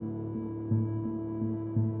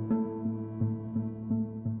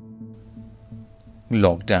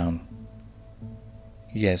Lockdown.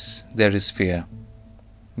 Yes, there is fear.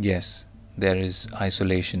 Yes, there is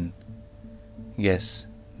isolation. Yes,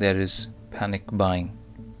 there is panic buying.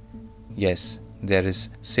 Yes, there is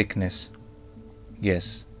sickness.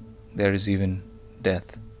 Yes, there is even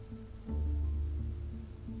death.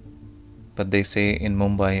 But they say in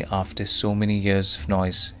Mumbai, after so many years of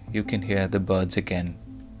noise, you can hear the birds again.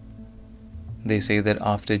 They say that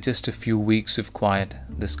after just a few weeks of quiet,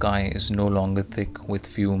 the sky is no longer thick with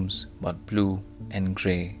fumes, but blue and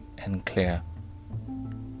grey and clear.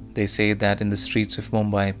 They say that in the streets of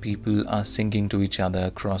Mumbai, people are singing to each other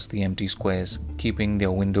across the empty squares, keeping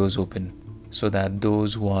their windows open, so that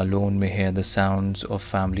those who are alone may hear the sounds of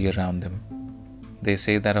family around them. They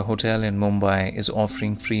say that a hotel in Mumbai is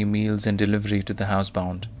offering free meals and delivery to the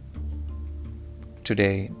housebound.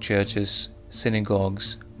 Today, churches,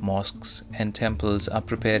 synagogues, mosques and temples are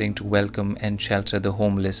preparing to welcome and shelter the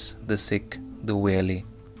homeless, the sick, the weary.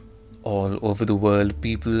 All over the world,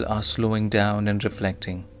 people are slowing down and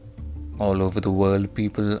reflecting. All over the world,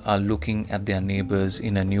 people are looking at their neighbors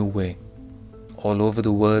in a new way. All over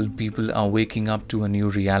the world, people are waking up to a new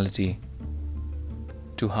reality,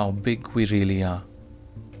 to how big we really are,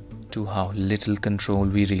 to how little control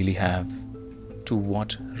we really have, to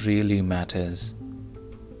what really matters,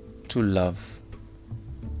 to love.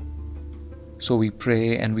 So we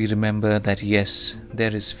pray and we remember that yes,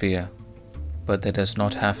 there is fear, but there does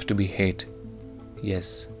not have to be hate.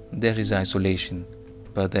 Yes, there is isolation,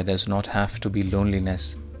 but there does not have to be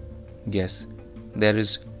loneliness. Yes, there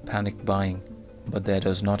is panic buying, but there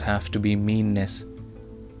does not have to be meanness.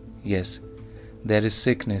 Yes, there is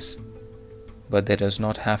sickness, but there does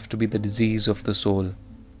not have to be the disease of the soul.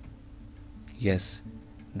 Yes,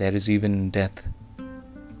 there is even death,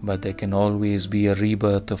 but there can always be a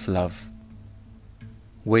rebirth of love.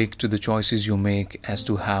 Wake to the choices you make as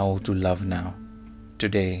to how to love now.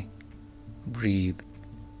 Today, breathe.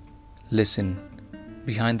 Listen.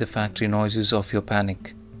 Behind the factory noises of your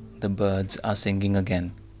panic, the birds are singing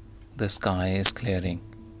again. The sky is clearing.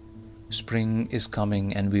 Spring is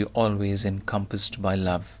coming and we are always encompassed by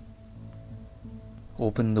love.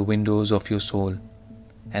 Open the windows of your soul,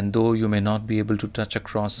 and though you may not be able to touch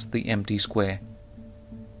across the empty square,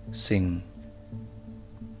 sing.